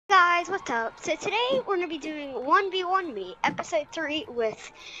guys, what's up? So today we're gonna be doing 1v1 me, episode 3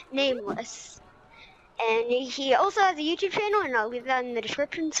 with Nameless. And he also has a YouTube channel, and I'll leave that in the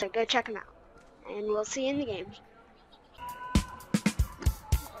description, so go check him out. And we'll see you in the game.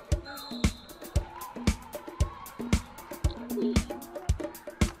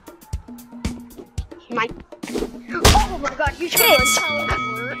 Oh my god, you should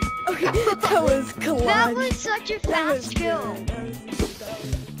teleport. Okay, that was collage. That was such a fast kill.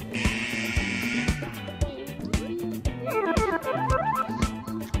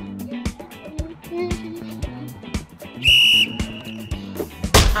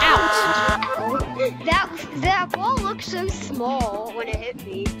 That ball looked so small when it hit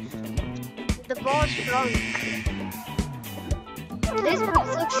me. The ball shrunk. These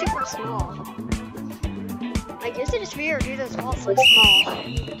balls look super small. Like, is it just me or do those balls look small?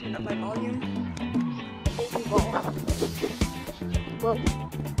 Turn up my volume. Ball. Whoa.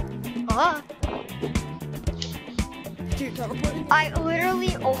 Dude, teleporting. I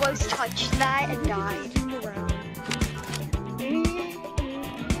literally almost touched that and died.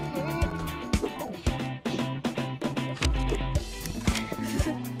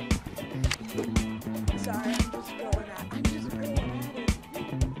 Sorry, I'm just going at it.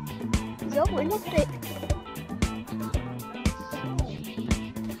 Go in with it.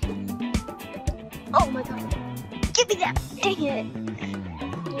 Oh my god. Give me that. Dang it.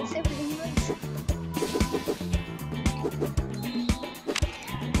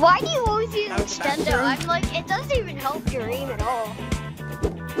 Why do you always use extendo? I'm like, it doesn't even help your aim at all.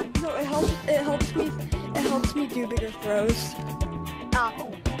 No, it helps me do bigger throws.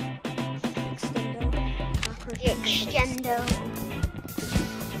 Oh. Extendo.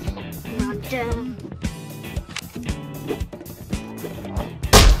 Not done.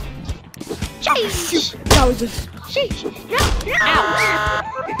 Sheesh! That was a Sheesh! No!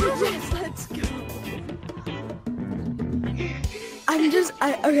 Yes, let's go. I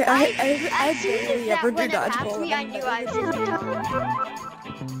barely ever do dodgeball. I knew I was in the top.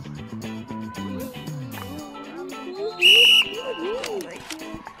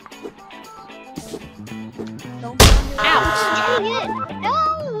 Dang it! No!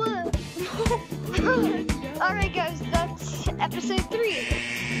 Alright guys, that's episode 3.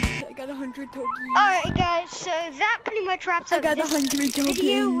 I got 100 tokens. Alright guys, so that pretty much wraps up this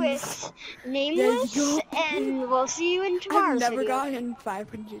video with Nameless, and we'll see you in tomorrow's I've never video. gotten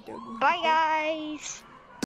 500 tokens. Bye guys!